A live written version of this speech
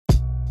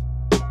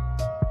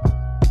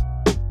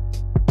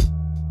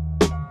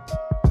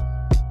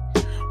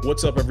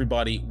What's up,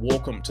 everybody?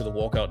 Welcome to the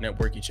Walkout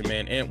Network. It's your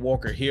man, Ant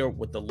Walker, here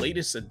with the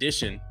latest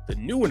edition, the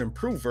new and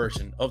improved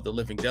version of the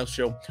Living Death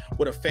Show.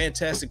 What a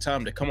fantastic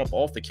time to come up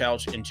off the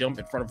couch and jump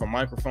in front of a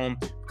microphone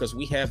because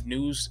we have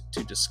news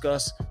to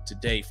discuss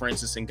today.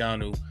 Francis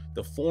Ngannou,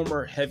 the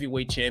former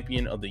heavyweight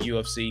champion of the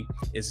UFC,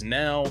 is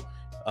now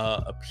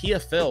a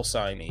PFL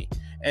signee.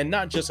 And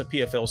not just a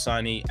PFL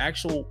signee,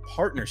 actual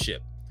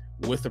partnership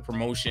with the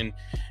promotion.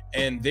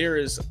 And there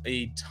is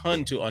a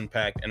ton to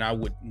unpack, and I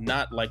would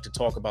not like to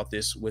talk about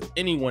this with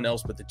anyone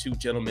else but the two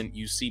gentlemen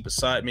you see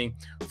beside me.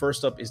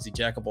 First up is the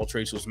jack of all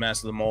trades who's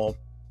master of them all,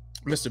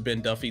 Mr. Ben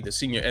Duffy, the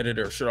senior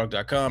editor of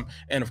Sherdog.com,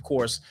 and of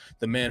course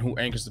the man who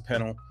anchors the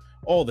panel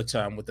all the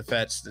time with the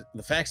facts,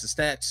 the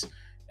stats,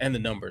 and the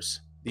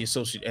numbers, the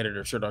associate editor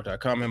of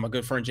Sherdog.com, and my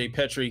good friend Jay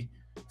Petrie.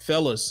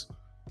 Fellas,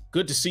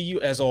 good to see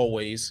you as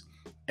always,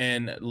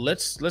 and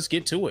let's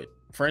get to it.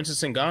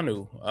 Francis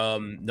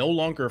Ngannou, no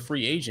longer a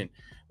free agent.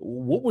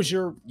 What was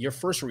your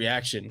first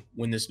reaction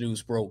when this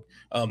news broke?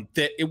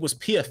 That it was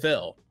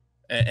PFL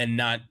and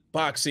not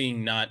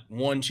boxing, not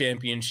one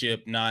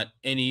championship, not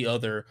any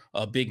other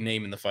big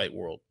name in the fight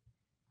world?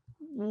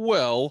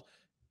 Well,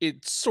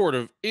 it sort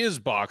of is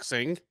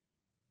boxing,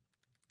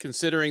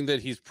 considering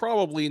that he's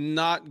probably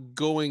not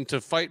going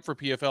to fight for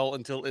PFL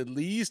until at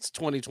least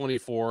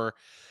 2024.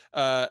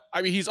 I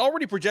mean, he's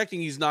already projecting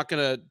he's not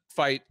going to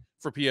fight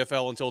for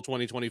PFL until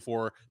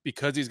 2024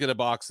 because he's going to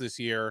box this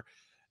year.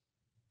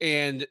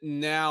 And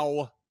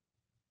now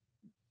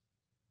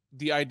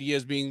the idea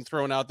is being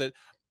thrown out that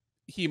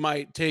he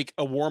might take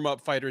a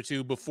warm-up fight or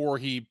two before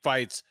he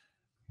fights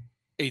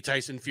a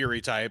Tyson Fury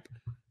type,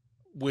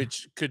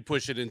 which could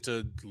push it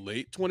into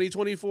late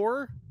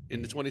 2024,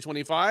 into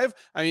 2025.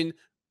 I mean,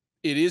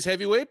 it is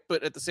heavyweight,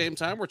 but at the same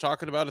time, we're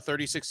talking about a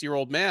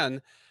 36-year-old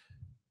man.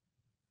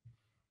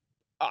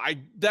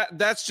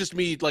 That's just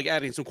me like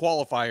adding some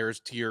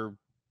qualifiers to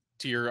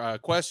your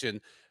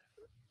question.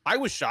 I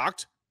was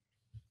shocked.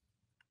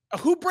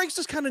 Who breaks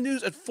this kind of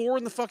news at 4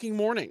 in the fucking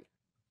morning?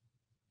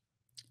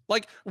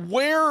 Like,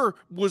 where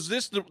was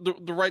this the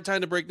right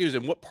time to break news?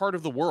 In what part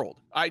of the world?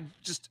 I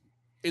just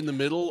in the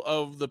middle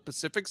of the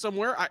Pacific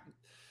somewhere.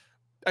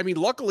 I mean,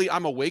 luckily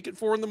I'm awake at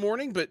 4 in the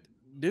morning, but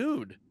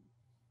dude,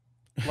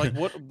 like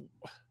what?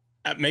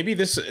 Maybe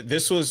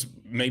this was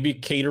maybe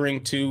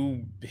catering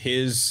to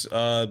his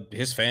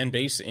fan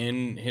base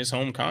in his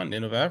home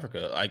continent of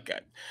Africa.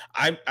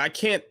 I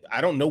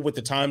don't know what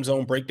the time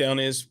zone breakdown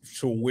is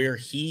to where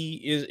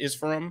he is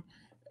from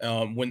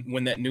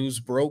when that news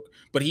broke,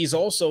 but he's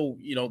also,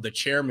 the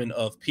chairman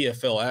of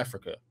PFL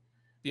Africa.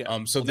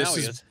 Yeah. So this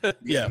is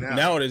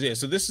now it is.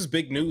 So this is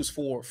big news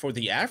for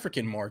the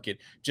African market,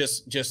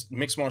 just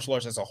mixed martial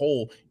arts as a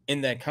whole in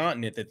that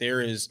continent, that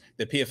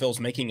the PFL is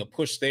making a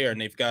push there,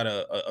 and they've got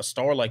a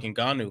star like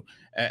Ngannou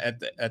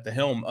at the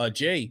helm.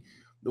 Jay,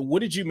 what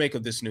did you make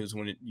of this news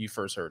when you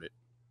first heard it?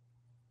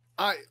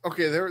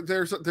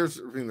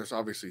 There's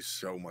obviously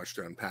so much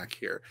to unpack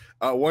here.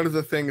 One of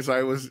the things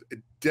I was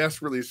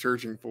desperately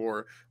searching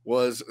for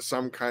was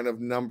some kind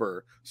of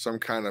number, some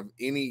kind of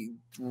any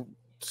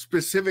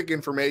specific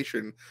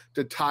information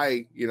to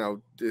tie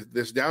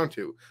this down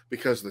to,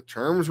 because the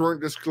terms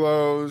weren't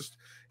disclosed,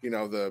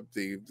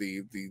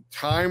 the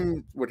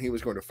time when he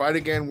was going to fight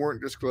again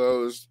weren't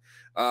disclosed.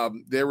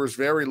 There was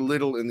very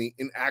little in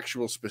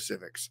actual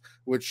specifics,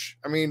 which,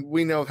 I mean,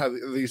 we know how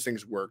these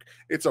things work.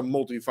 It's a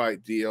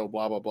multi-fight deal,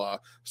 blah blah blah.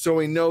 So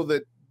we know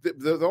that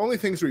the only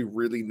things we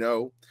really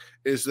know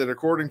is that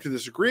according to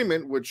this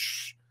agreement,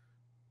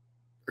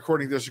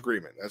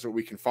 that's what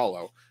we can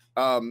follow,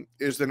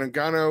 is that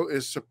Ngannou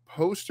is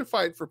supposed to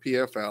fight for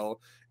PFL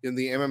in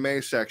the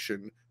MMA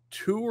section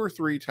 2 or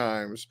 3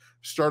 times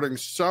starting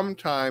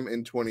sometime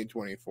in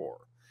 2024.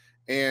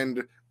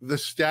 And the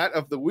stat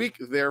of the week,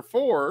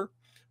 therefore,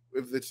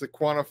 if it's the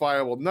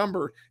quantifiable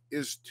number,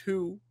 is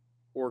 2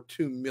 or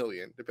 2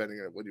 million, depending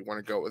on what you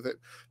want to go with it,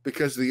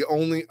 because the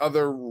only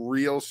other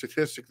real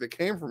statistic that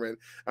came from it,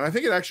 and I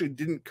think it actually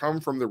didn't come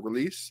from the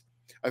release.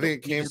 I think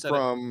it came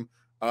from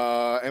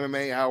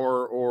MMA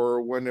Hour,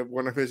 or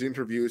one of his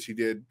interviews he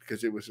did,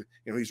 because it was,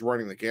 he's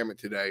running the gamut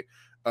today,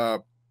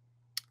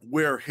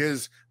 where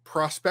his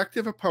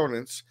prospective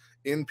opponents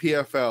in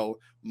PFL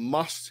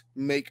must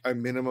make a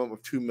minimum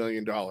of $2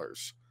 million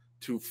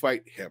to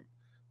fight him,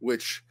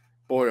 which,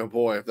 boy, oh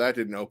boy, if that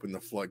didn't open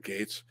the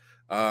floodgates.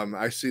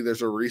 I see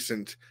there's a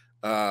recent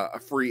a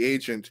free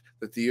agent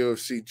that the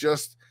UFC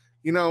just,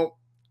 we knew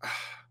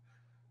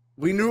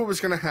it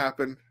was going to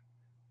happen.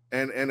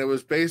 And it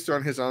was based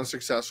on his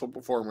unsuccessful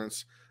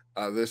performance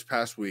this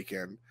past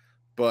weekend.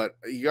 But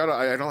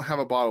I don't have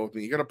a bottle with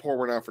me. You got to pour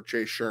one out for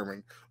Chase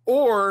Sherman.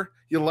 Or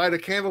you light a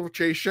candle for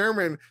Chase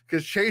Sherman,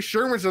 because Chase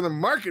Sherman's on the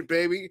market,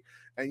 baby.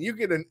 And you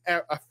get a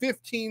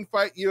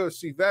 15-fight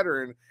UFC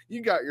veteran,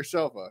 you got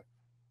yourself a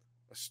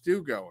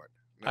stew going.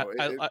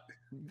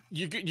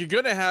 You're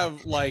going to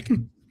have, like,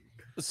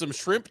 some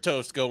shrimp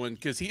toast going,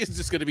 because he is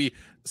just going to be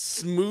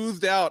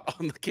smoothed out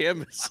on the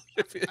canvas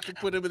if you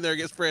put him in there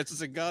against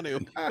Francis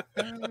Ngannou.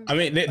 I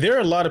mean, there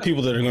are a lot of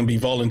people that are going to be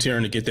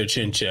volunteering to get their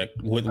chin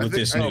checked with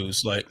this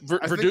news. Like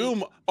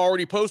Verdum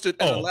already posted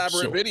an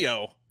elaborate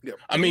video. Yep.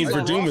 I mean,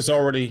 Verdum is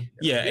already,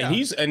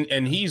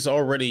 and he's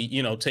already,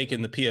 you know,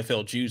 taken the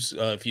PFL juice.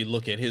 If you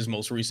look at his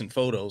most recent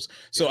photos,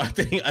 so I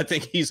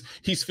think he's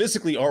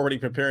physically already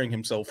preparing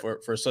himself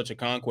for such a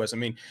conquest. I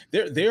mean,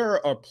 there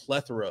are a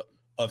plethora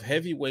of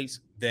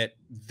heavyweights that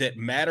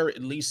matter,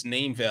 at least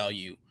name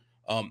value,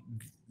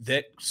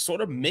 that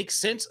sort of makes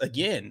sense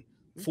again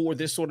for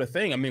this sort of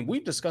thing. I mean,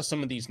 we've discussed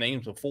some of these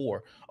names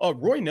before.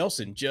 Roy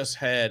Nelson just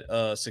had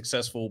a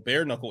successful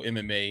bare knuckle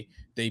MMA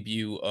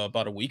debut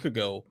about a week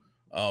ago.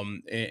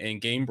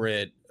 And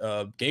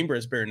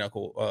Gamebred's bare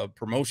knuckle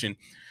promotion.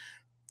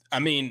 I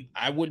mean,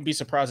 I wouldn't be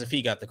surprised if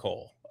he got the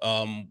call.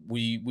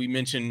 We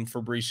mentioned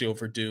Fabricio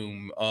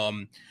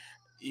Verdum.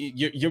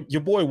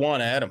 Your boy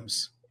Juan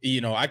Adams. You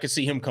know, I could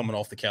see him coming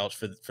off the couch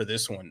for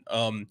this one.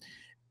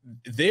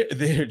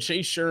 There,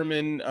 Chase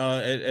Sherman,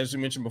 as we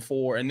mentioned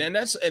before, and then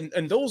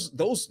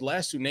those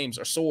last two names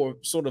are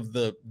sort of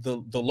the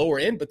lower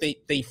end, but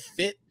they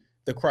fit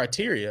the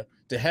criteria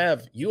to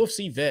have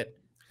UFC vet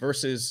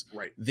versus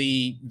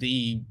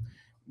the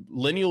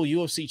lineal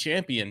UFC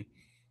champion.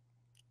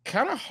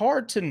 Kind of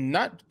hard to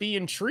not be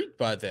intrigued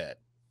by that,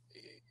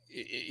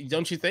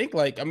 don't you think?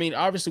 Like, I mean,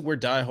 obviously we're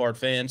diehard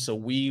fans, so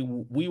we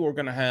were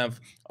going to have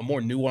a more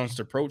nuanced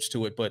approach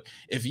to it. But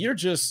if you're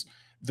just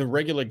the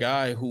regular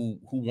guy who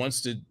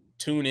wants to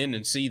tune in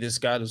and see this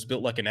guy that's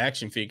built like an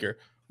action figure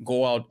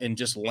go out and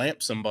just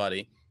lamp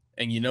somebody,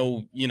 and you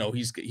know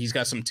he's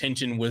got some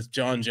tension with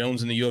John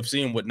Jones in the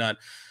UFC and whatnot.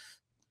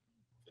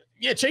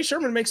 Yeah, Chase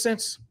Sherman makes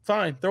sense.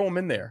 Fine, throw him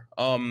in there.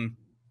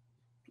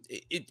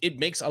 It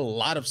makes a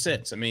lot of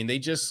sense. I mean, they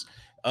just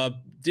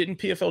didn't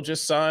PFL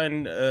just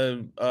sign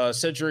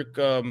Cedric?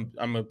 I'm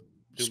gonna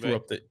screw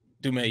up the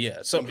Dumais. Yeah,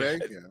 so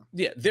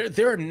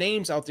there are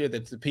names out there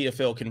that the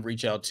PFL can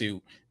reach out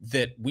to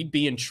that we'd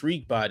be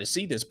intrigued by to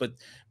see this. But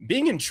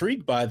being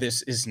intrigued by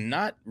this is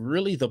not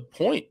really the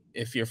point.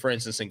 If you're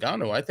Francis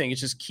Ngannou, I think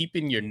it's just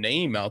keeping your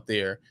name out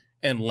there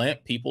and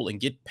lamp people and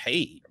get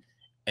paid.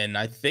 And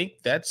I think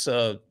that's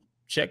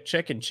check.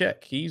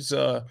 He's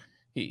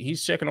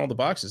checking all the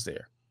boxes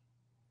there.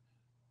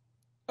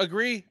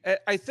 Agree.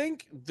 I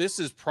think this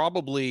is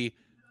probably,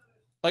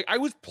 like, I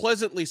was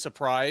pleasantly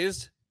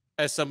surprised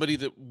as somebody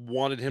that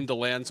wanted him to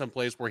land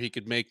someplace where he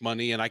could make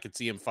money and I could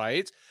see him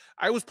fight.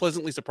 I was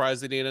pleasantly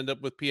surprised that he'd end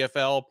up with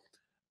PFL.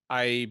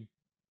 I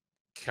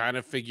kind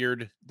of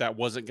figured that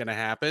wasn't going to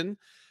happen.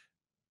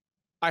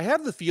 I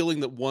have the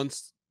feeling that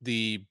once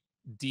the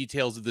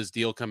details of this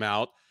deal come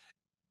out,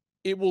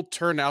 it will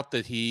turn out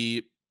that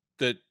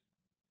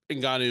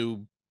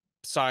Ngannou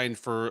signed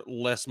for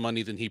less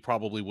money than he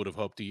probably would have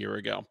hoped a year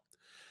ago.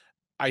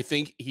 I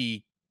think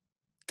he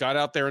got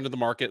out there into the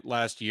market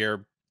last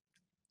year,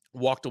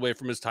 walked away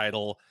from his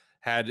title,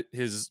 had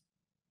his,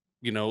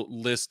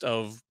 list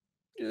of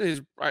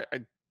his,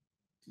 I'm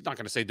not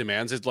going to say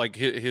demands, it's like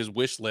his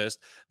wish list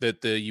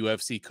that the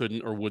UFC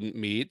couldn't or wouldn't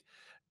meet.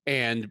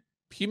 And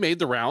he made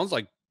the rounds.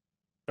 Like,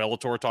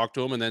 Bellator talked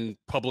to him and then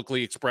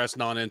publicly expressed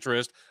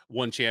non-interest.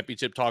 One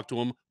Championship talked to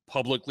him,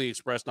 publicly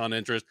expressed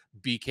non-interest.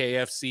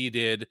 BKFC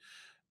did.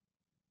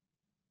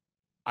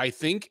 I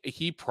think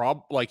he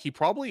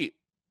probably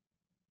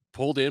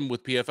pulled in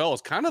with PFL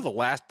as kind of the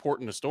last port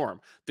in the storm.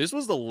 This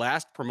was the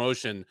last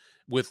promotion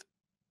with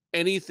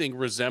anything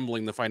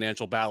resembling the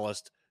financial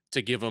ballast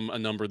to give him a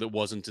number that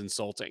wasn't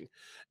insulting.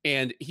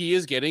 And he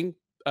is getting,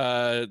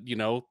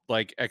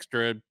 like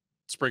extra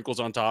sprinkles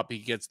on top. He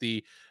gets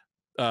the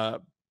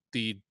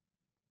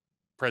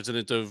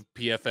president of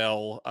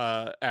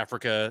PFL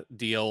Africa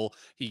deal.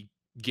 He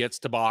gets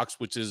to box,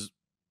 which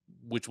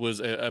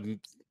was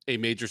a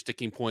major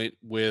sticking point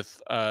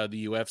with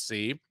the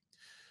UFC.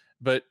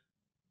 But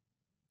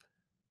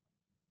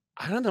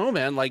I don't know,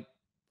 man. Like,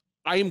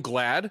 I am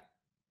glad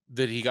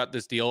that he got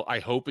this deal. I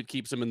hope it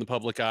keeps him in the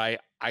public eye.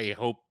 I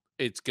hope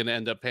it's going to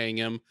end up paying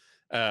him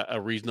a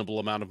reasonable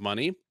amount of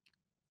money.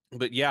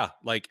 But yeah,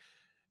 like,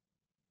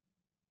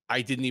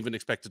 I didn't even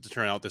expect it to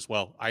turn out this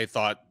well. I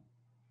thought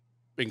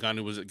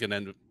Ngannou was going to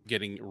end up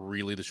getting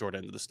really the short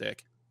end of the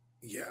stick.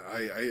 Yeah,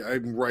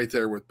 I'm right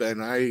there with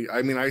Ben.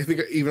 I mean, I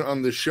think even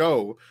on the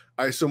show,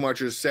 I so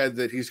much as said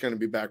that he's going to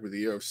be back with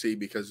the UFC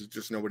because it's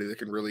just nobody that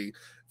can really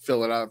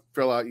fill out,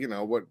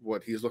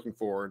 what he's looking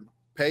for and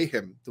pay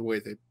him the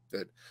way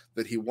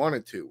that he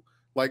wanted to.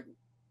 Like,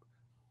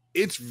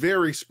 it's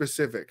very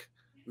specific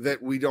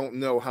that we don't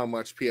know how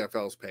much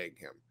PFL is paying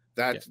him.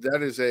 That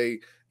is a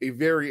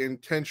very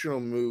intentional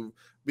move,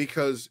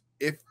 because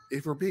if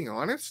we're being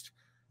honest,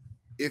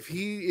 if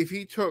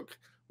he took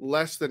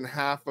less than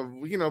half of,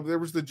 there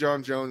was the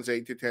John Jones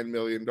 $8 to $10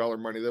 million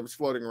money that was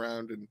floating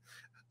around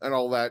and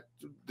all that,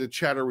 the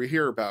chatter we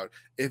hear about.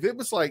 If it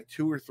was like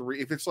 2 or 3,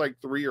 if it's like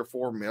 3 or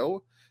 4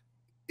 mil,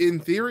 in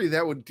theory,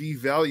 that would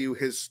devalue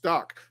his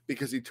stock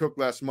because he took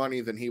less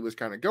money than he was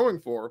kind of going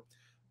for.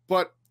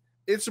 But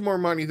It's more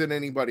money than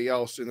anybody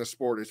else in the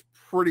sport is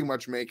pretty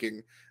much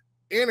making,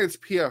 and it's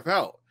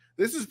PFL.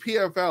 This is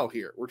PFL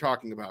here we're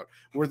talking about,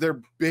 where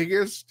their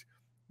biggest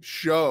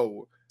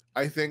show,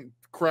 I think,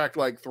 cracked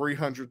like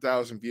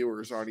 300,000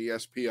 viewers on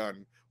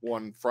ESPN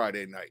one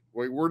Friday night.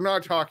 We're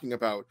not talking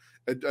about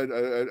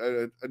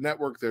a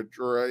network that,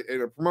 or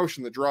a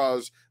promotion that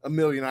draws 1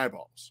 million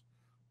eyeballs.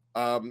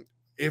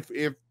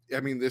 If I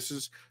mean, this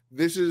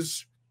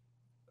is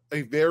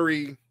a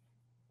very,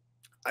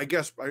 I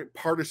guess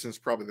partisan is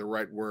probably the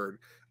right word,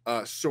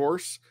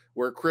 source,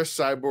 where Chris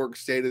Cyborg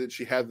stated that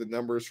she had the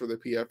numbers for the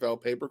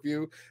PFL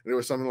pay-per-view, and it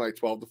was something like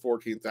 12 to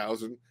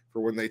 14,000 for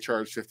when they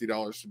charged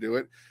 $50 to do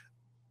it.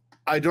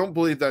 I don't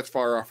believe that's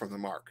far off from the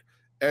mark.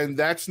 And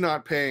that's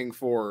not paying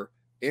for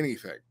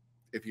anything.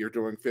 If you're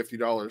doing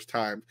 $50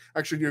 times,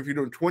 actually, if you're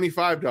doing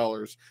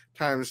 $25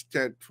 times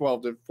 10,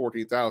 12 to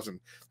 14,000,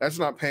 that's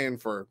not paying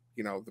for,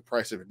 you know, the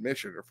price of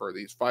admission or for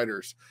these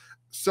fighters.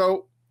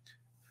 So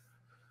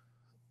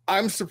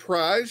I'm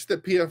surprised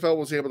that PFL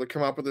was able to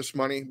come up with this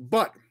money,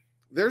 but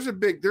there's a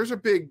big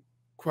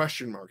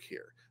question mark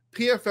here.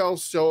 PFL,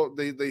 so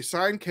they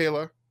signed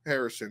Kayla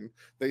Harrison,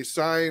 they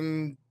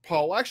signed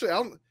Paul.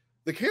 Actually,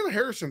 the Kayla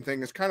Harrison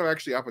thing is kind of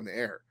actually up in the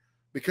air,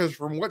 because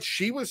from what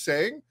she was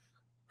saying,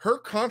 her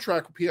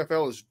contract with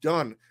PFL is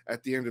done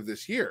at the end of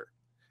this year,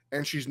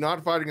 and she's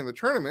not fighting in the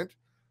tournament.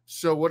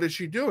 So what is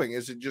she doing?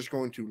 Is it just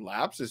going to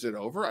lapse? Is it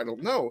over? I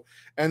don't know.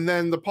 And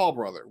then the Paul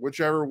brother,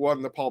 whichever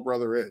one the Paul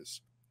brother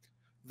is,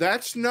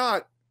 that's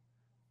not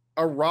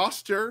a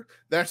roster.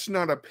 That's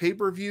not a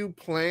pay-per-view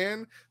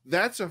plan.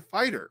 That's a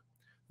fighter.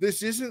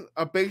 This isn't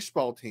a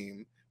baseball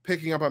team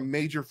picking up a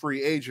major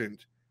free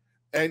agent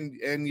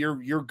and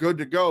you're good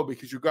to go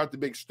because you got the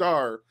big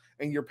star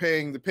and you're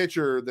paying the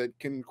pitcher that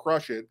can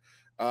crush it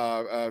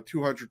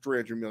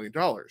 $200-300 million.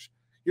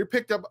 You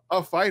picked up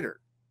a fighter,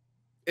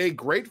 a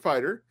great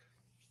fighter,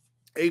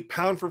 a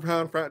pound for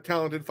pound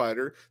talented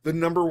fighter, the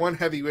number one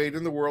heavyweight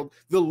in the world,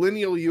 the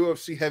lineal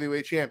UFC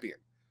heavyweight champion.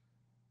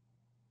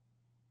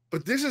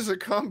 But this is a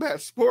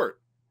combat sport.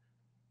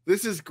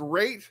 This is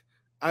great.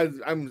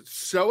 I'm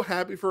so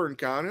happy for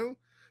Ngannou,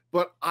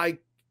 but I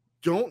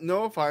don't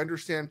know if I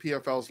understand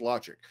PFL's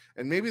logic.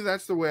 And maybe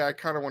that's the way I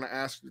kind of want to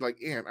ask,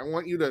 like, Ant, I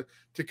want you to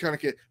kind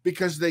of get,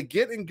 because they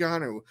get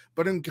Ngannou,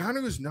 but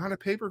Ngannou is not a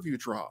pay-per-view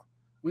draw.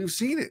 We've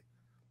seen it.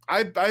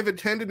 I've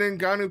attended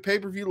Ngannou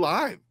pay-per-view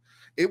live.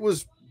 It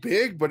was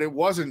big, but it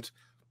wasn't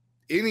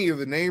any of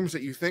the names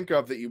that you think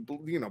of that you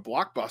know,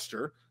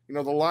 Blockbuster. You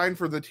know, the line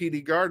for the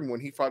TD Garden when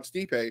he fought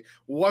Stipe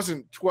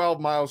wasn't 12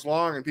 miles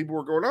long, and people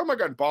were going, oh my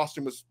God,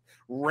 Boston was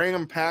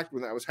ram-packed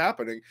when that was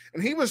happening.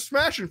 And he was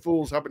smashing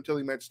fools up until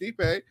he met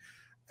Stipe.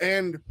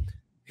 And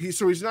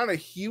he's not a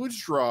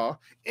huge draw,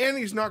 and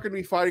he's not going to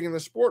be fighting in the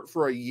sport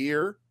for a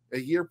year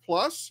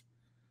plus.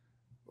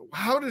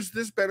 How does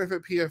this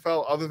benefit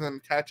PFL other than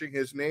attaching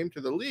his name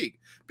to the league?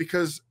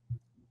 Because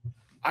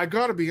I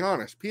got to be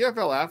honest,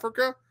 PFL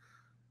Africa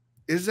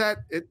is that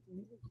it.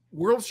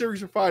 World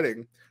Series of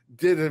Fighting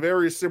did a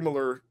very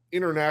similar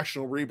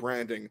international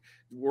rebranding,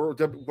 World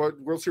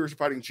Series of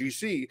Fighting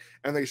GC,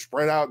 and they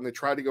spread out and they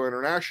tried to go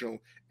international,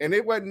 and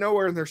it went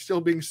nowhere, and they're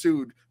still being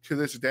sued to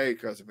this day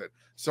because of it.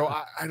 So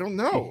I don't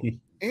know.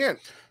 And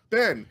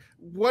Ben,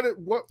 what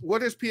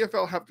does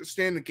PFL have to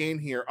stand to gain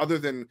here other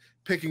than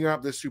picking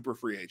up this super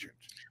free agent?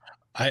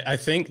 I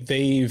think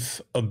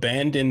they've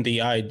abandoned the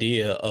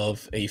idea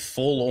of a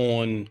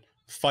full-on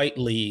fight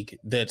league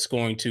that's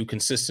going to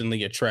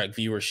consistently attract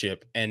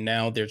viewership, and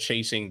now they're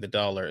chasing the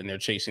dollar and they're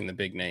chasing the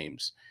big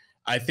names.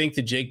 I think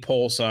the Jake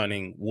Paul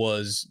signing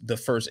was the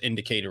first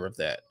indicator of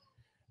that.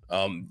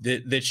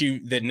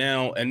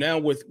 Now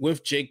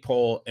with Jake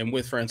Paul and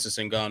with Francis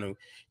Ngannou,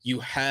 you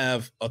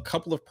have a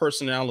couple of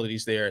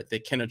personalities there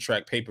that can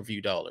attract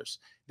pay-per-view dollars,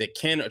 that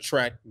can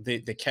attract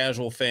the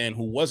casual fan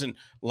who wasn't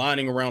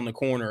lining around the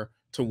corner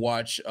to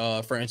watch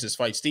Francis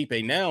fight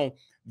Stipe. Now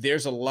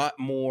there's a lot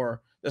more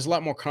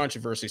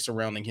controversy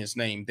surrounding his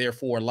name.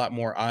 Therefore, a lot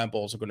more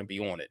eyeballs are going to be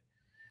on it.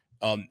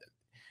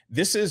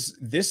 This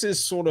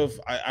is sort of,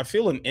 I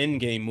feel, an end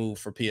game move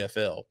for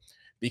PFL,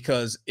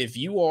 because if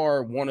you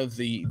are one of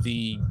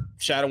the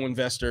shadow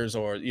investors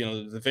or, you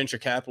know, the venture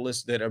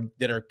capitalists that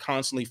are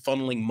constantly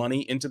funneling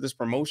money into this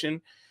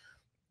promotion,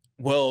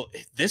 well,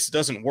 this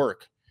doesn't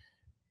work.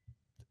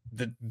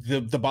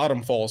 The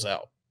bottom falls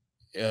out.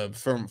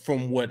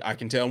 From what I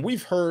can tell, and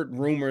we've heard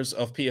rumors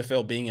of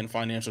PFL being in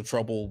financial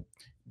trouble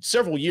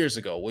several years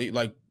ago.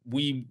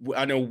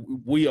 I know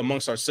we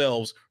amongst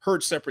ourselves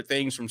heard separate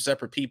things from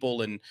separate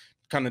people and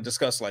kind of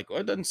discussed, like, well,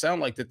 it doesn't sound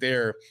like that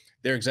they're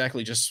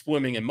exactly just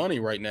swimming in money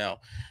right now.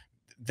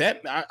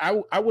 That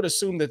I would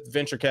assume that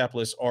venture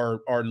capitalists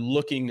are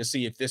looking to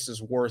see if this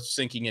is worth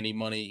sinking any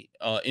money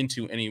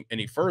into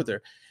any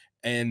further,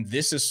 and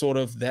this is sort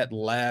of that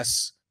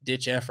last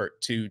ditch effort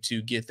to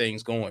get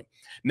things going.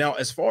 Now,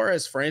 as far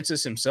as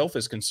Francis himself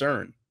is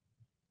concerned,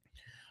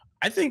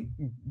 I think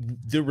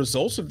the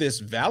results of this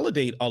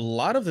validate a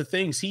lot of the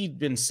things he'd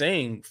been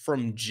saying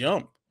from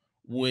jump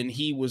when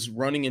he was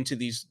running into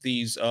these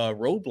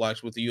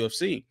roadblocks with the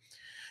UFC.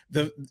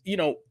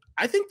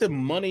 I think the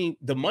money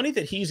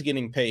that he's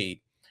getting paid,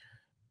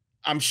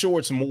 I'm sure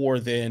it's more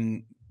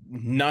than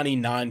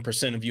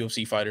 99% of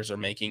UFC fighters are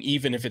making,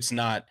 even if it's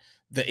not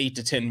the 8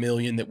 to 10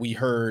 million that we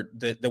heard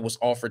that was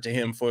offered to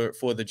him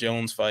for the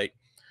Jones fight.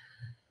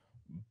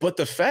 But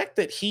the fact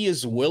that he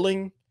is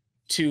willing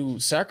to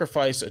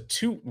sacrifice $1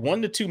 to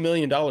 $2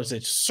 million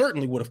that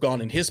certainly would have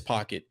gone in his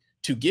pocket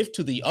to give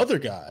to the other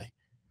guy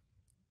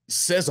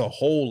says a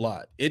whole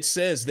lot. It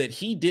says that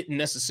he didn't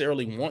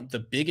necessarily want the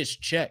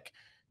biggest check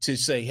to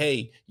say,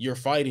 hey, you're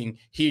fighting,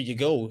 here you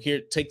go,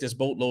 here, take this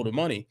boatload of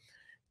money.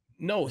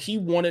 No, he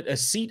wanted a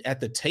seat at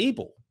the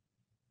table.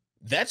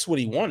 That's what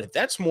he wanted.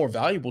 That's more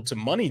valuable to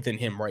money than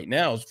him right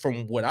now,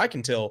 from what I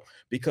can tell,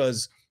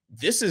 because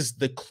this is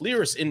the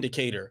clearest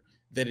indicator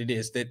that it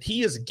is, that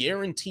he is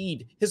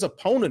guaranteed his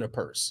opponent a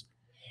purse.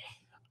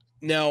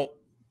 Now,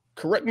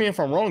 correct me if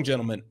I'm wrong,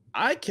 gentlemen,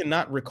 I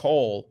cannot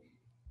recall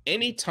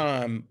any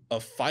time a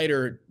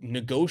fighter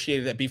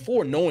negotiated that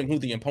before knowing who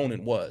the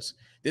opponent was.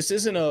 This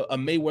isn't a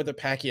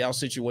Mayweather-Pacquiao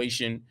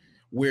situation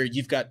where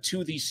you've got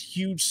two of these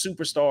huge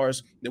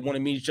superstars that want to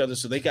meet each other,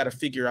 so they got to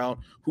figure out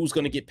who's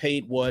going to get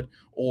paid what,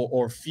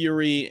 or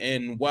Fury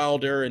and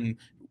Wilder, and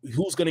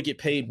who's going to get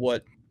paid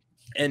what,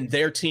 and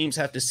their teams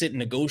have to sit and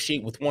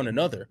negotiate with one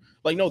another.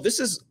 Like, no, this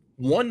is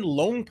one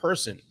lone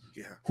person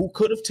who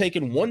could have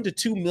taken $1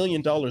 to $2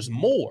 million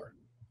more.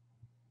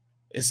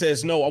 It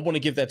says, no, I want to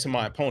give that to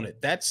my opponent.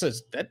 That's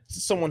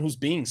someone who's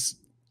being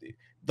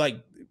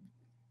like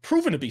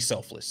proven to be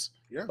selfless.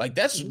 Yeah. Like,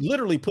 that's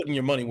literally putting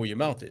your money where your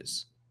mouth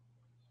is.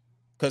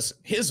 Because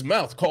his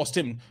mouth cost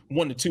him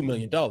 $1 to $2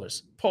 million.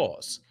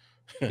 Pause.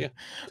 Yeah.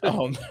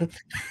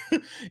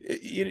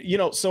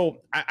 So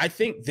I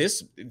think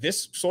this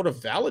sort of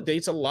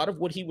validates a lot of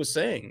what he was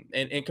saying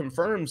and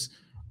confirms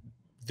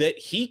that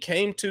he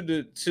came to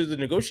the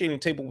negotiating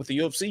table with the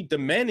UFC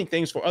demanding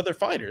things for other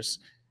fighters,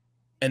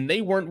 and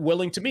they weren't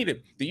willing to meet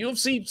it. The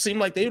UFC seemed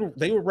like they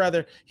would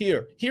rather,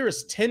 here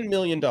is $10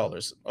 million,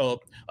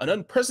 an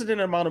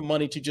unprecedented amount of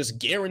money to just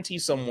guarantee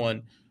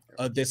someone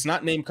that's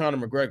not named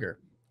Conor McGregor,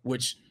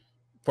 which,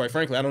 quite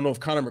frankly, I don't know if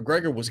Conor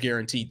McGregor was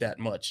guaranteed that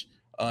much.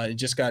 It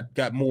just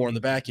got more on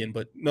the back end,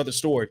 but another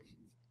story.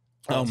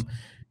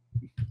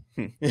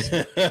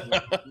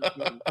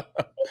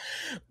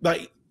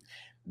 Like,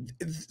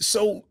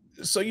 so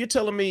you're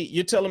telling me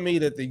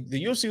that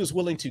the UFC was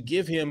willing to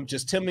give him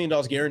just $10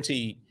 million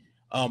guaranteed,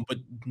 but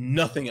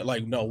nothing,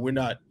 like, no,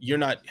 you're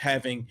not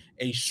having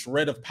a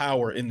shred of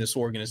power in this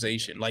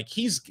organization. Like,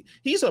 he's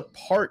a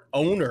part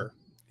owner.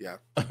 Yeah.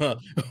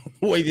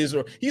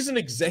 He's an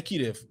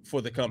executive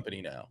for the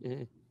company now.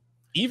 Mm-hmm.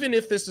 Even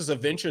if this is a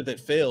venture that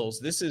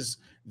fails, this is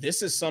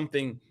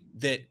something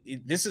that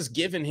this has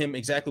given him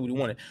exactly what he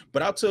wanted.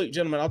 But I'll tell you,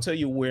 gentlemen,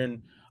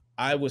 when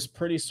I was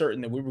pretty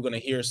certain that we were going to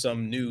hear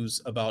some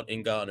news about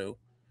Ngannou,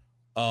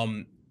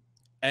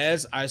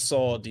 as I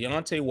saw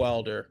Deontay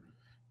Wilder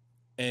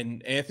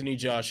and Anthony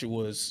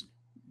Joshua's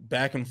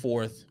back and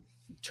forth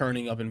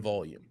turning up in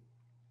volume,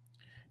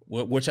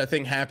 which I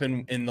think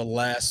happened in the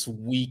last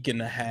week and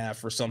a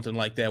half or something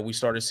like that. We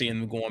started seeing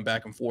them going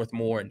back and forth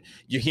more, and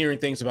you're hearing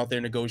things about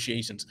their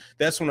negotiations.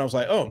 That's when I was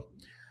like, oh,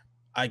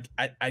 I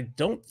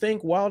don't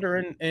think Wilder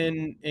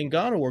and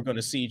Ngannou are going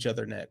to see each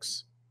other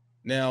next.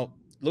 Now,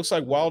 looks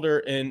like Wilder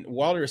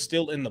is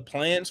still in the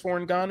plans for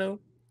Ngannou,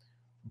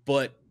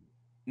 but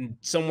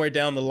somewhere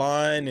down the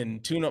line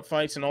and tune-up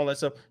fights and all that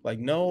stuff, like,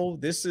 no,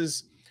 this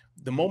is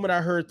the moment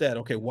I heard that,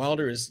 okay,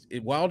 Wilder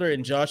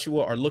and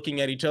Joshua are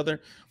looking at each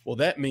other. Well,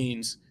 that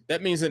means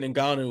that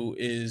Ngannou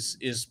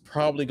is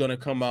probably going to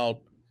come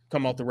out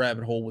the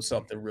rabbit hole with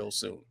something real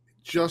soon.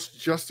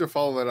 Just to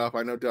follow that up,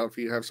 I know,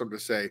 Delphi, you have something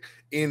to say.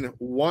 In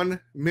 1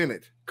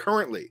 minute,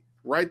 currently,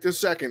 right this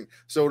second,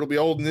 so it'll be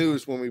old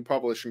news when we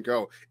publish and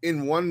go.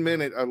 In 1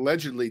 minute,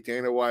 allegedly,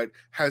 Dana White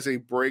has a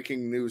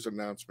breaking news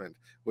announcement,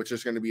 which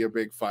is going to be a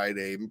big fight,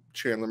 a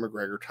Chandler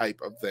McGregor type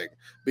of thing,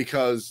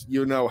 because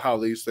you know how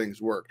these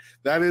things work.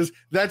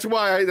 That's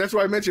why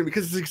I mentioned,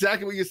 because it's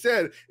exactly what you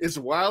said. It's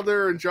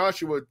Wilder and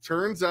Joshua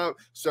turns out,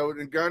 so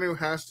Ngannou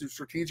has to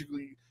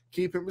strategically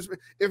keep him.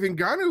 If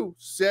Ngannou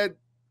said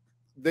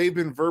they've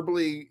been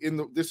verbally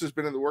this has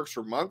been in the works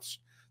for months,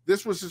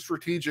 this was a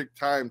strategic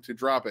time to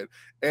drop it.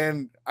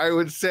 And I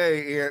would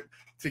say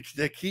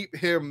to keep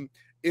him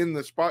in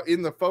the spot,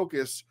 in the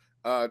focus,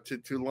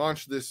 to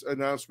launch this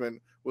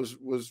announcement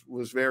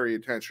was very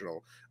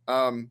intentional.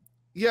 To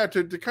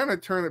kind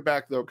of turn it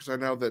back though, because I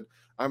know that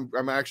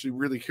I'm actually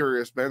really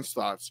curious Ben's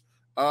thoughts.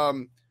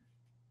 Ant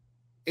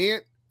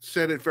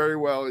said it very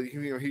well.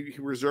 He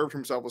reserved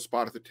himself a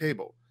spot at the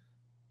table.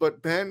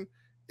 But Ben,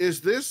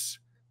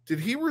 did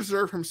he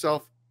reserve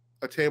himself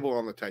a table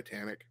on the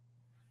Titanic?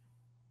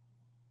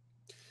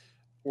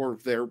 Or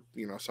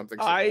something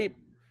similar?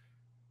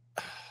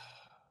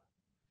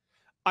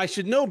 I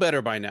should know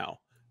better by now,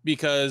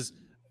 because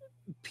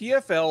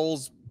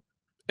PFL's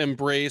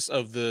embrace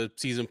of the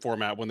season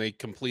format when they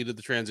completed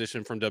the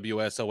transition from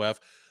WSOF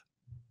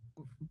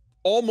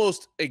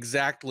almost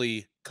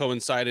exactly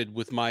coincided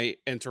with my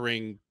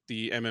entering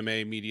the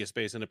MMA media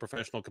space in a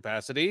professional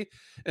capacity.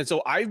 And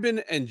so I've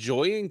been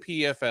enjoying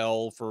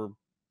PFL for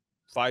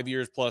 5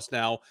 years plus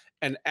now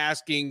and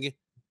asking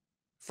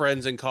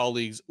friends and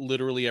colleagues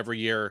literally every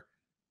year,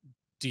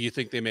 do you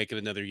think they make it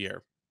another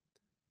year?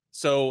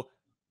 So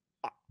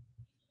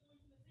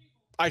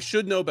I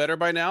should know better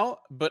by now,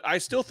 but I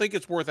still think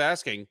it's worth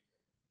asking.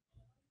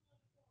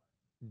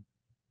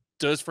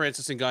 Does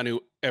Francis Ngannou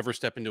ever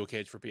step into a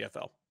cage for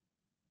PFL?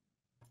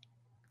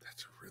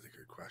 That's a really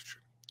good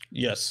question.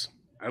 Yes.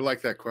 I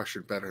like that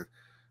question better.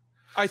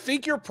 I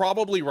think you're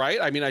probably right.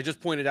 I mean, I just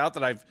pointed out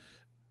that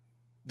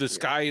the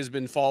sky has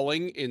been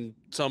falling in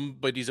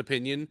somebody's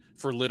opinion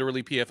for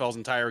literally PFL's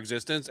entire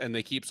existence, and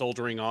they keep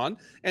soldiering on.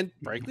 And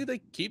frankly, they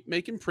keep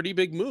making pretty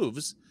big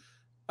moves.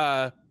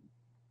 But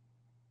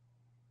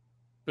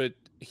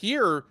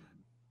here,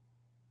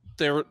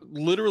 they're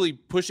literally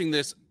pushing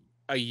this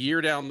a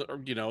year down,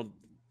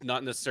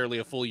 not necessarily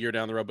a full year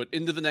down the road, but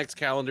into the next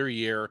calendar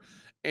year.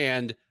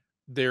 And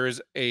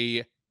there's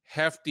a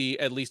hefty,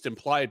 at least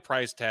implied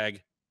price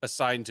tag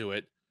assigned to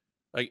it.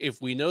 Like,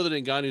 if we know that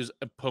Ngannou's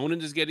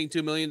opponent is getting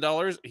 $2 million,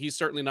 he's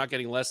certainly not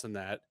getting less than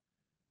that.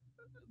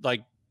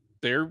 Like,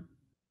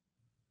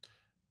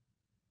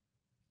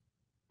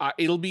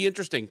 it'll be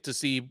interesting to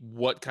see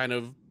what kind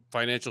of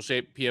financial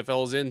shape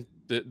PFL is in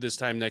this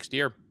time next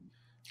year.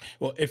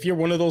 Well, if you're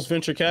one of those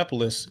venture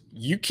capitalists,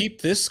 you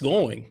keep this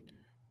going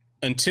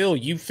until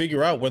you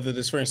figure out whether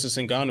this Francis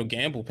Ngannou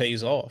gamble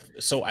pays off.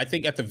 So I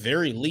think at the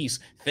very least,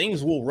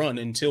 things will run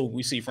until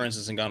we see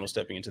Francis Ngannou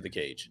stepping into the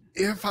cage.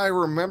 If I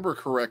remember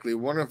correctly,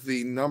 one of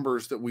the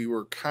numbers that we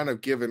were kind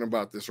of given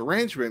about this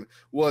arrangement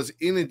was,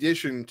 in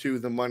addition to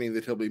the money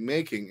that he'll be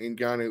making,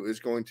 Ngannou is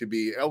going to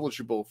be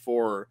eligible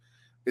for,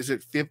 is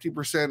it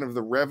 50% of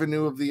the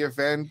revenue of the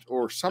event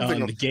or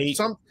something? The gate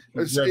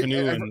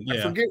revenue.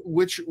 I forget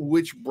which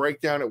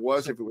breakdown it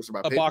was. If it was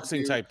about a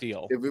boxing type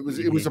deal. If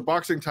it was a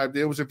boxing type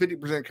deal, it was a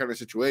 50% kind of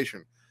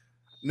situation.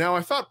 Now,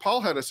 I thought Paul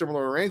had a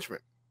similar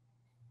arrangement.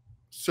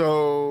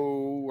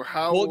 So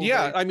how? Well,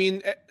 yeah, I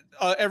mean,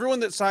 everyone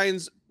that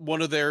signs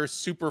one of their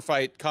super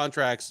fight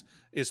contracts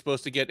is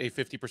supposed to get a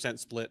 50%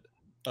 split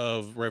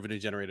of revenue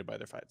generated by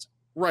their fights.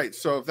 Right.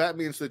 So if that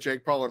means that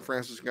Jake Paul and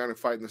Francis Ngannou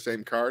fight in the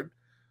same card.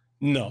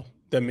 No,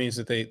 that means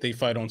that they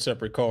fight on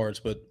separate cards,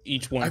 but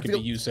each one can be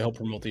used to help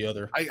promote the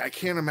other. I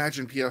can't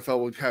imagine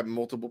PFL would have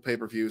multiple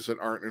pay-per-views that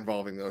aren't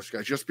involving those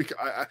guys. Just because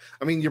I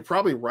mean, you're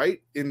probably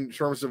right in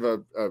terms of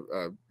a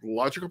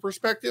logical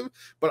perspective,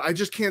 but I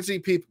just can't see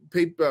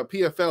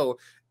PFL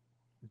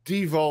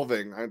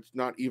devolving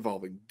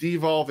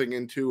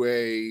into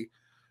a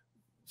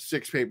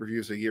 6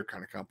 pay-per-views a year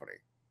kind of company.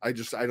 I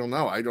don't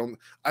know. I don't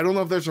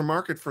know if there's a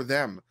market for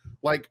them.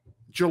 Like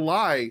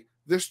July.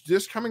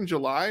 This coming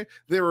July,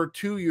 there are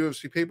 2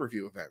 UFC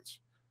pay-per-view events.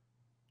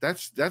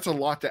 That's a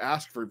lot to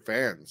ask for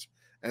fans.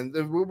 And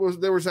there was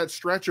that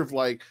stretch of,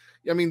 like,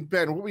 I mean,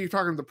 Ben, what were you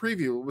talking about the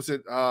preview? Was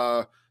it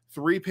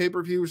 3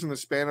 pay-per-views in the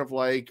span of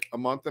like a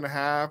month and a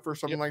half or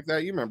something like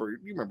that? You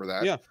remember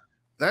that? Yeah.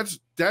 That's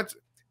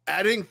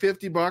adding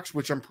 $50,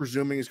 which I'm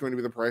presuming is going to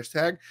be the price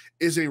tag,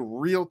 is a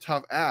real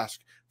tough ask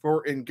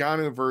for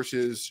Ngannou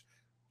versus.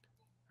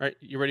 All right,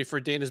 you ready for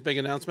Dana's big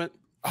announcement?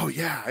 Oh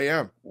yeah, I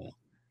am.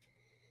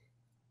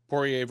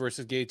 Poirier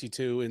versus Gaethje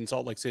 2 in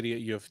Salt Lake City at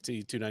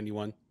UFC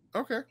 291.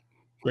 Okay.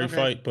 Great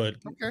fight, but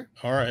okay.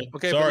 All right.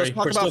 Okay. Sorry,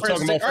 we're still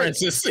talking about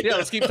Francis. Right. Yeah,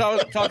 let's keep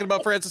talking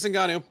about Francis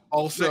Ngannou.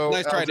 Also,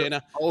 nice try,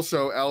 Dana.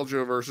 Also,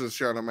 Aljo versus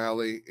Sean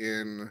O'Malley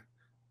in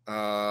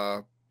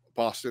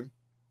Boston,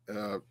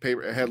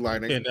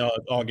 headlining in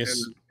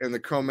August, and the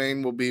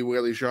co-main will be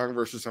Weili Zhang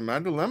versus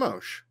Amanda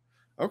Lemos.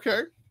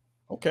 Okay.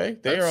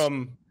 They're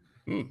all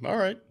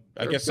right.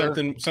 I guess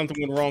something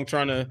went wrong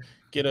trying to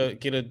get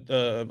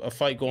a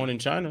fight going in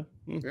China.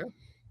 Yeah.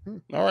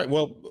 All right.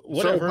 Well,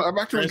 whatever. So,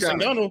 back to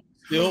Ngannou.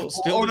 Still.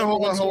 Oh no!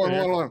 Hold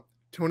on.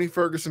 Tony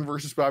Ferguson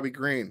versus Bobby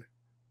Green.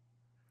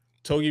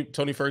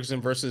 Tony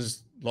Ferguson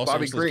versus Bobby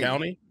Angeles Green.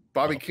 County.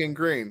 Bobby King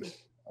Green.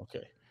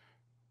 Okay.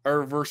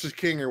 Or versus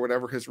King or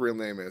whatever his real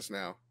name is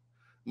now.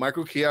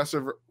 Michael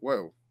Chiesa.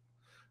 Whoa.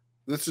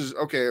 This is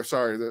okay.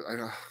 Sorry. I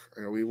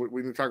know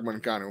we didn't talk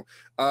about Ngannou.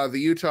 The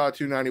Utah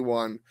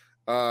 291.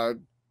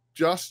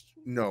 Just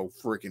no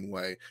freaking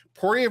way.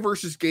 Poirier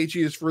versus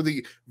Gaethje is for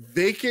the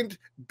vacant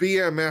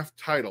BMF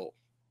title.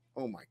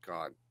 Oh my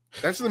God.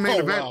 That's the main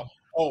event. Wow.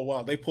 Oh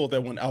wow, they pulled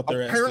that one out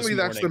there. Apparently,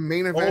 that's the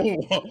main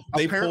event. Oh,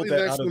 apparently,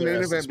 that's the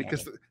main event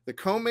because the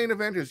co-main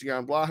event is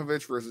Jan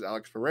Blachowicz versus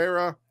Alex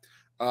Pereira,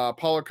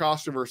 Paulo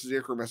Costa versus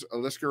Ikram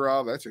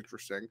Aliskerov. That's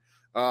interesting.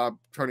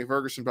 Tony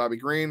Ferguson, Bobby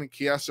Green,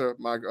 Chiesa,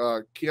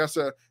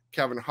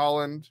 Kevin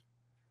Holland.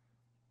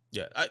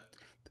 Yeah,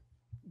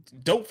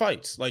 dope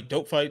fights.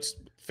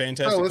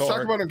 Fantastic. Let's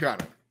talk about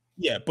Ngannou.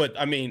 Yeah, but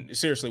I mean,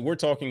 seriously, we're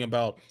talking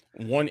about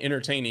one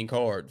entertaining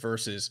card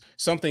versus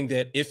something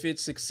that, if it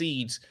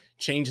succeeds,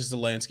 changes the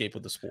landscape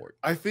of the sport.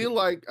 I feel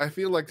like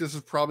this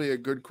is probably a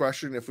good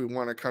question if we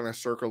want to kind of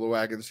circle the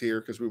wagons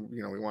here, because we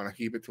want to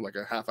keep it to like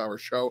a half-hour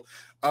show.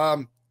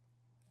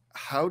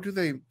 How do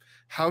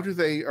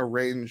they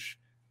arrange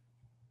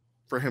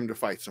for him to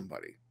fight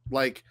somebody?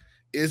 Like,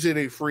 Is it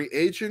a free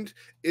agent?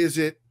 Is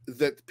it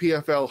that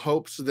PFL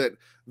hopes that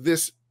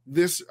this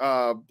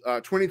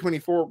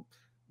 2024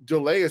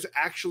 delay is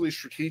actually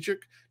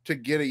strategic to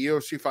get a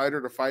UFC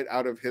fighter to fight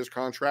out of his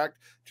contract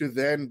to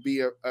then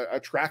be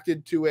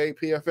attracted to a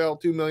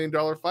PFL $2 million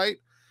fight?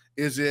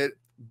 Is it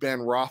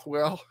Ben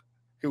Rothwell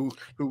who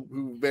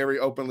very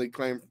openly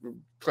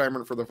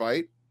clamored for the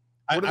fight?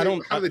 How do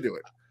they do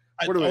it?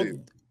 What do they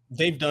do?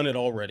 They've done it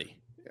already.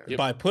 Yep.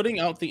 By putting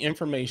out the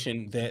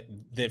information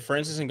that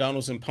Francis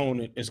Ngannou's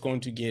opponent is going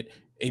to get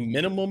a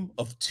minimum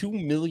of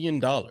 $2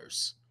 million.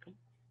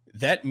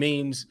 That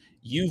means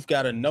you've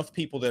got enough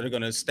people that are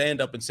going to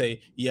stand up and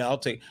say, yeah, I'll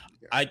take.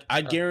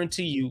 I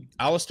guarantee you,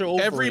 Alistair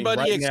Overeem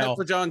everybody right except now,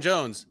 for John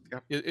Jones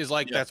is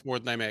like, Yeah. that's more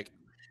than I make.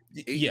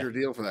 8-year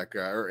deal for that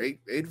guy, or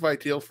eight fight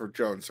deal for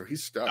Jones, so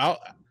he's stuck.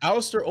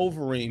 Alistair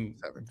Overeem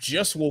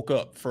just woke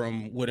up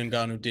from what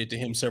Ngannou did to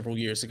him several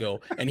years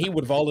ago, and he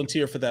would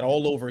volunteer for that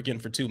all over again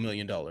for $2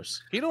 million.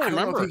 He don't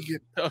remember.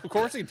 Of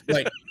course he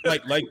did.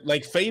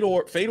 Like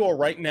Fedor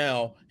right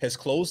now has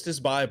closed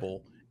his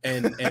Bible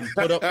and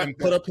put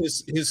up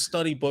his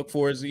study book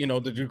for his,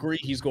 the degree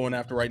he's going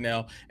after right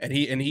now, and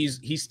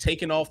he's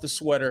taken off the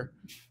sweater,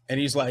 and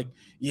he's like,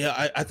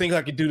 yeah, I think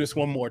I could do this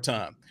one more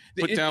time.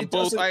 Put down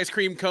both ice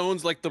cream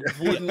cones like the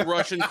wooden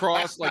Russian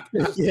cross. Like,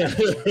 yeah.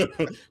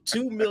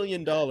 $2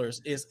 million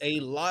is a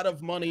lot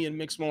of money in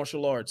mixed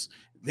martial arts.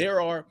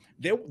 There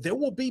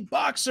will be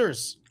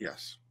boxers,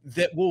 yes,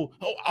 that will.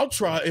 Oh, I'll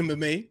try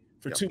MMA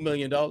for $2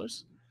 million.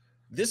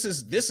 This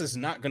is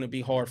not going to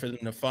be hard for them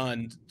to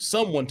find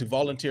someone to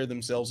volunteer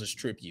themselves as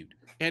tribute.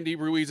 Andy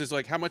Ruiz is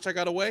like, how much I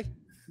got to weigh?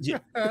 Yeah.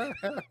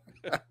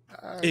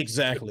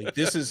 Exactly.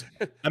 This is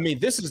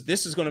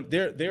going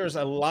to, there's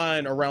a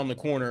line around the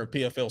corner of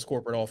PFL's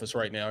corporate office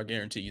right now. I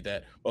guarantee you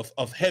that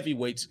of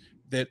heavyweights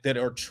that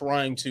are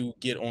trying to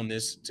get on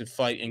this to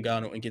fight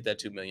Ngannou and get that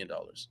 $2 million.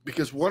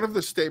 Because one of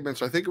the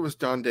statements, I think it was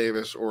Don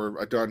Davis or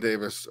a Don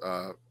Davis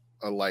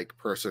alike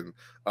person,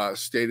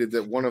 stated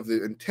that one of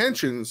the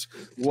intentions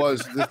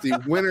was that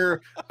the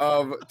winner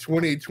of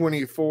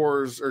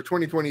 2024's or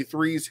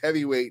 2023's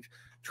heavyweight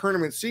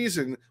tournament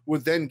season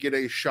would then get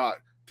a shot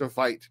to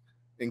fight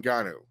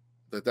Ngannou.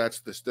 That's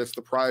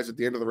the prize at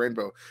the end of the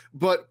rainbow.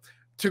 But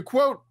to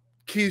quote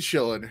Keith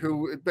Schillen,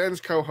 who Ben's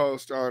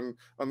co-host on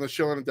the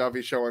Schillen and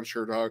Duffy show on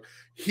Sherdog,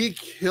 he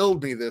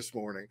killed me this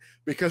morning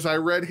because I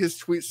read his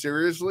tweet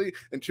seriously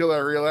until I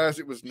realized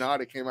it was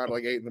not. It came out at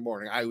like 8 in the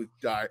morning. I would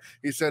die.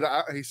 He said,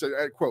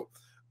 quote,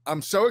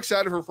 "I'm so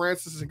excited for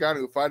Francis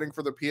Ngannou fighting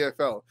for the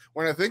PFL.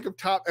 When I think of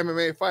top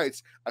MMA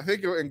fights, I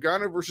think of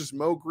Ngannou versus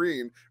Mo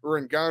Green or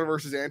Ngannou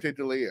versus Ante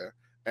D'Elia.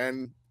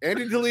 And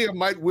Ante D'Elia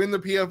might win the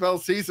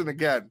PFL season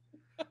again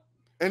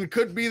and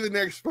could be the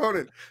next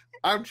opponent."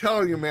 I'm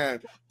telling you,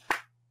 man.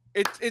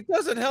 It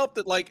doesn't help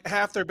that like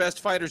half their best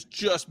fighters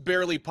just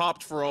barely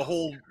popped for a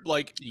whole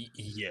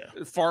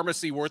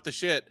pharmacy worth of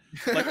shit.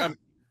 Like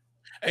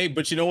hey,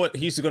 but you know what?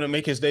 He's going to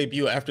make his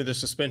debut after the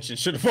suspension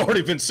should have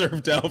already been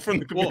served out from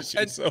the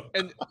commission.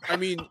 And I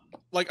mean,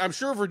 like I'm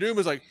sure Verdum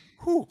is like,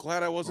 "Whew,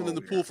 glad I wasn't in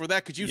the pool for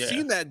that," because you've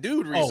seen that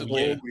dude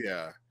recently.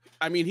 Yeah.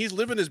 I mean, he's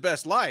living his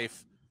best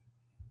life,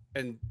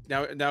 and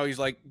now he's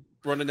like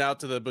running out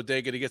to the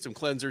bodega to get some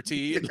cleanser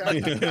tea.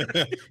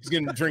 He's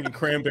drinking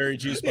cranberry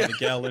juice by the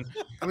gallon.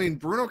 I mean,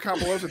 Bruno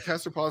Campoloza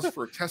tested positive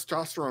for a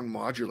testosterone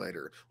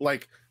modulator.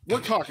 Like,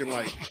 we're talking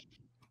like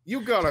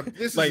you gotta.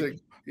 This like, is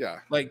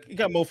like you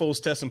got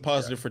mofos testing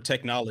positive for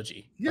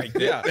technology. Like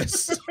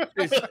it's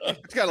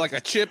got like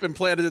a chip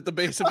implanted at the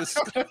base of his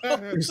skull.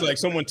 It's like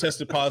someone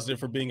tested positive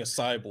for being a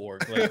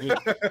cyborg.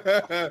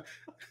 Like,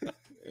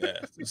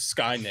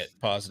 Skynet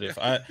positive.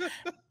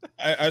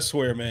 I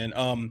swear,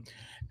 man.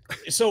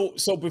 So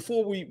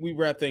before we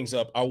wrap things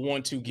up, I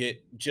want to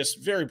get just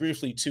very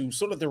briefly to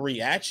sort of the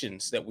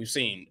reactions that we've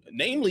seen,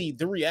 namely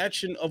the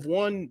reaction of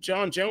one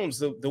John Jones,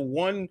 the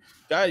one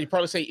guy you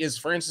probably say is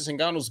Francis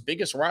Ngannou's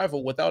biggest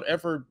rival without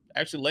ever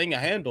actually laying a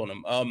hand on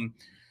him.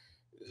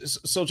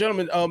 So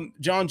gentlemen,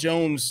 John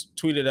Jones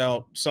tweeted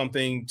out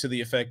something to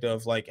the effect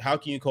of like, how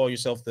can you call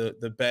yourself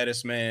the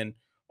baddest man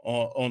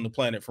on the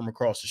planet from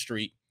across the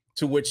street?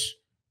 To which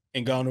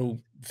Ngannou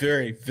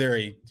very,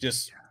 very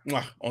just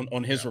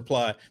on his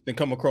reply, then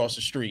come across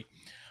the street.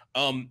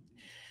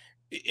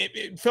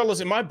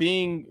 Fellas, am I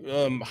being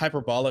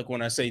hyperbolic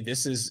when I say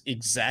this is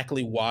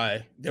exactly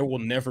why there will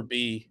never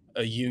be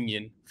a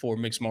union for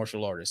mixed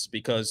martial artists?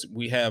 Because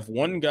we have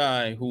one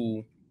guy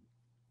who,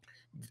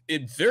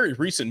 in very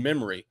recent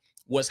memory,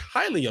 was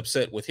highly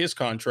upset with his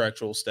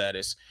contractual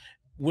status,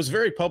 was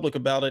very public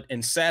about it,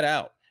 and sat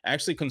out,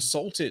 actually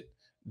consulted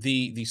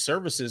the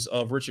services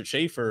of Richard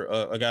Schaefer,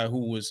 a guy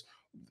who was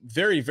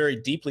very, very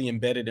deeply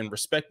embedded and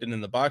respected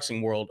in the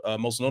boxing world,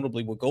 most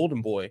notably with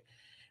Golden Boy.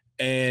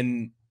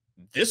 And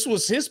this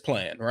was his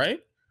plan,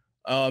 right?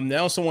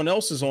 Now someone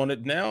else is on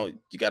it. Now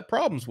you got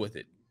problems with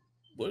it.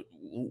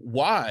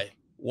 Why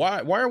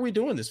are we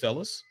doing this,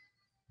 fellas?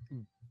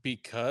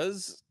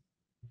 Because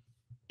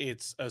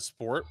it's a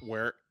sport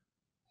where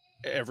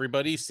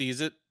everybody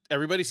sees it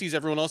everybody sees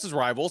everyone else as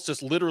rivals,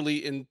 just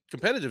literally in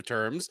competitive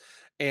terms,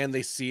 and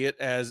they see it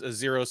as a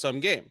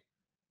zero-sum game.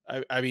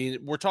 I mean,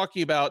 we're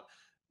talking about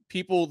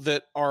people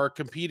that are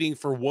competing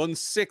for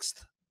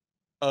 1/6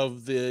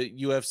 of the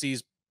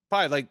UFC's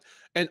pie, like,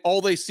 and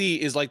all they see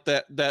is like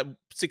that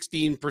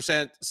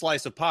 16%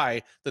 slice of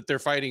pie that they're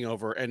fighting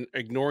over, and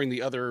ignoring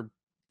the other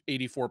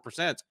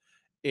 84%.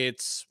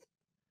 It's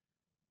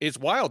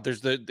wild.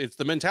 It's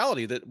the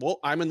mentality that, well,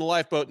 I'm in the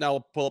lifeboat, now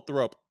I'll pull up the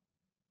rope.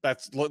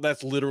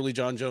 That's literally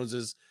John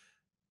Jones's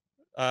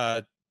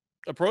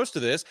approach to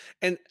this,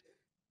 and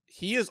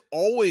he has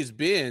always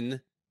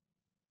been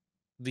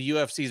the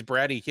UFC's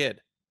bratty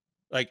kid.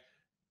 Like,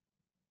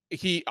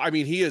 he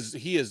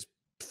has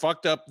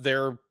fucked up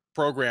their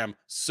program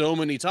so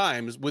many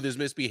times with his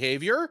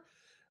misbehavior,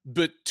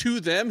 but to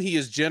them, he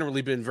has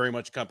generally been very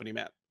much company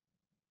man.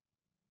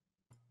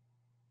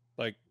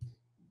 Like,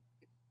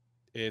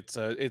 it's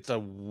a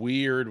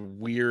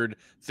weird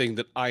thing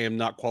that I am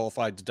not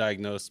qualified to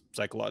diagnose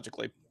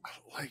psychologically.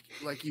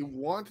 Like you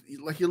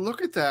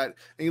look at that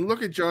and you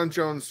look at John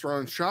Jones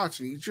throwing shots,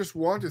 and you just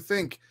want to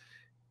think,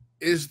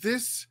 is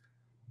this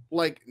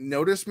like,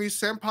 notice me,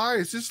 senpai?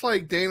 Is this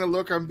like, Dana,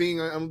 look, I'm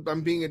being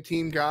a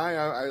team guy.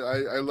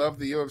 I love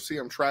the UFC.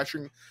 I'm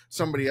trashing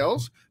somebody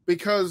else?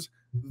 Because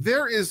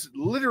there is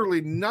literally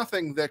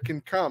nothing that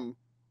can come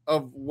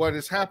of what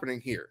is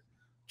happening here.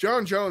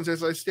 John Jones,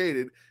 as I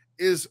stated,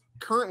 is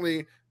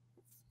currently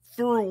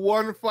through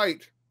one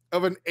fight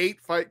of an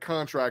 8-fight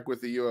contract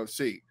with the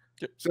UFC.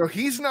 Yep. So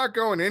he's not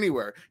going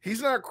anywhere.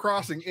 He's not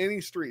crossing any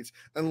streets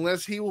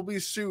unless he will be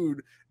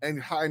sued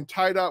and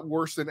tied up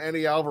worse than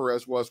Eddie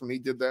Alvarez was when he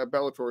did that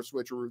Bellator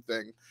switcheroo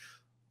thing.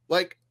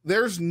 Like,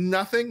 there's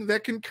nothing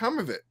that can come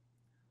of it.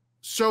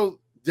 So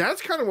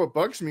that's kind of what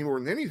bugs me more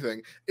than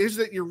anything, is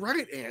that you're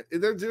right, Ant.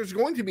 There's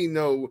going to be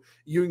no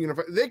union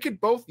of. They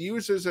could both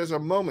use this as a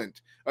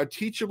moment, a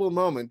teachable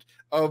moment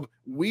of,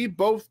 we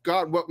both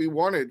got what we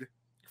wanted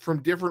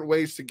from different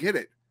ways to get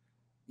it.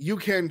 You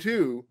can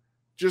too.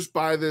 Just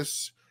buy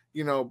this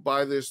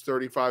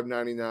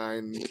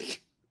 $35.99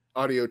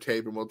 audio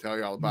tape and we'll tell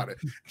you all about it.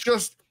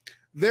 Just,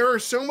 there are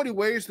so many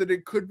ways that they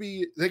could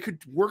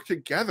work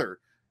together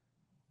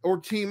or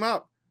team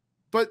up,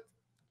 but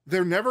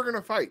they're never going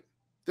to fight.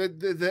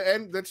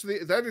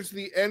 That is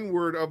the N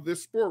word of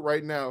this sport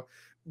right now.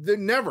 The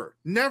never.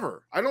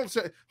 I don't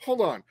say,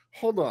 hold on.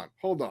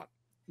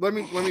 Let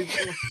me.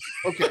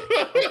 Okay.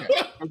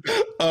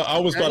 I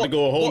was about to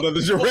go a whole other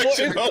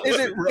direction.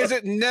 Is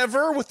it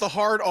never with the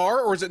hard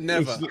R, or is it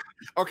never?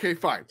 Okay,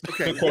 fine.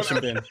 Okay. Good question,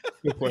 Ben.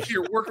 Good question.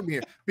 Here, work with me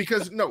here.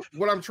 Because no,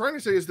 what I'm trying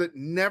to say is that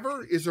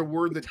never is a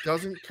word that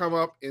doesn't come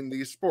up in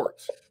these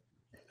sports.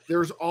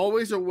 There's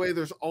always a way.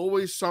 There's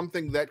always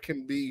something that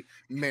can be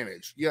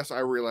managed. Yes, I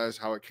realize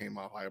how it came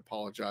off. I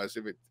apologize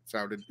if it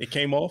sounded. It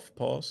came off.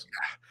 Pause.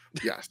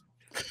 Yes.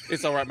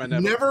 It's all right, my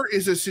never. Never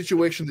is a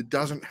situation that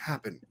doesn't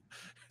happen.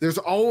 There's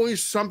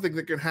always something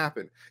that can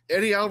happen.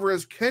 Eddie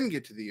Alvarez can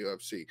get to the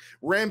UFC.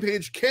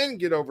 Rampage can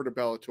get over to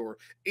Bellator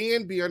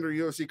and be under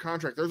UFC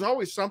contract. There's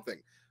always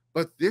something.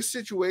 But this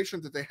situation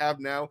that they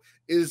have now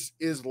is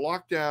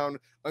locked down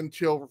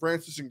until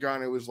Francis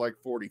Ngannou is like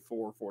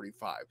 44,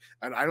 45.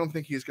 And I don't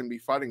think he's going to be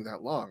fighting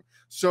that long.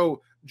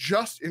 So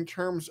just in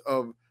terms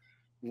of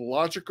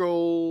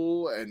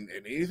logical and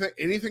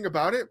anything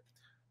about it,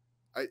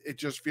 it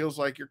just feels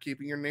like you're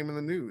keeping your name in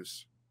the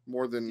news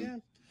more than, yeah.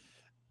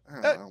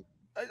 I don't know.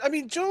 I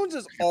mean, Jones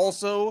is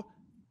also,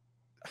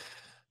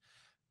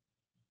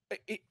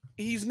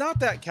 he's not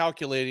that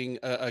calculating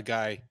a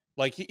guy.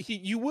 Like,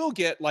 you will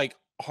get like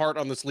heart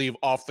on the sleeve,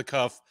 off the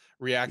cuff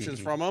reactions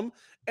from him,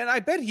 and I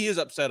bet he is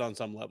upset on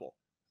some level.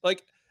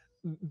 Like,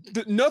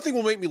 nothing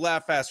will make me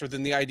laugh faster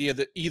than the idea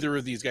that either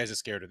of these guys is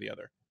scared of the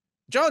other.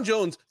 John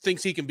Jones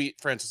thinks he can beat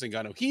Francis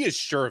Ngannou. He is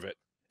sure of it.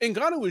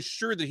 Ngannou is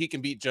sure that he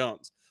can beat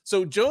Jones.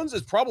 So Jones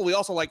is probably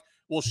also like,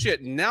 well,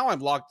 shit, now I'm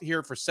locked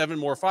here for 7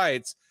 more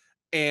fights.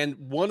 And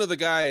one of the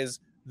guys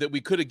that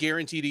we could have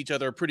guaranteed each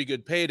other a pretty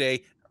good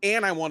payday,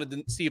 and I wanted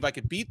to see if I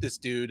could beat this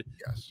dude.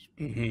 Yes.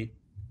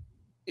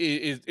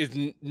 Is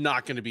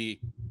not going to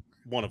be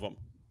one of them.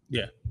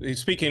 Yeah.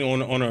 He's speaking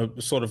on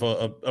a sort of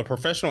a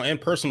professional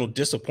and personal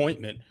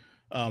disappointment,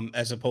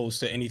 as opposed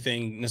to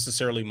anything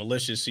necessarily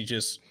malicious. He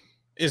just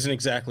isn't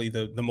exactly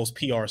the most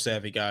PR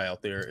savvy guy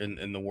out there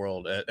in the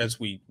world, as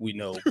we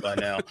know by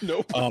now.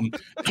 Nope.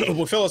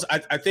 Well, fellas,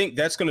 I think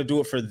that's going to do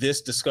it for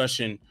this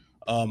discussion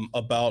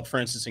about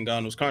Francis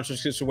Ngannou's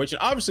contract situation.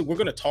 Obviously, we're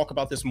going to talk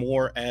about this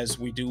more as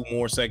we do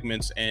more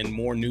segments and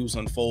more news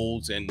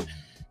unfolds, and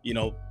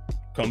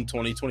come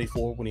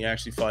 2024 when he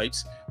actually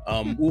fights,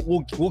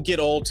 we'll get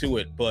all to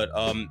it. But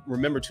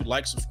remember to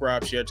like,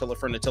 subscribe, share, tell a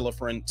friend to tell a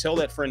friend, tell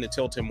that friend to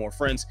tell 10 more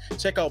friends.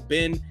 Check out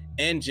Ben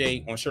and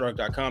Jay on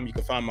Sherdog.com. You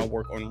can find my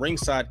work on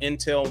Ringside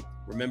Intel.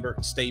 Remember,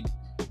 stay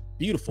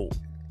beautiful,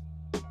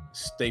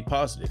 stay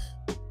positive,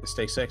 and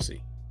stay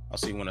sexy. I'll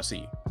see you when I see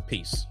you.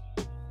 Peace.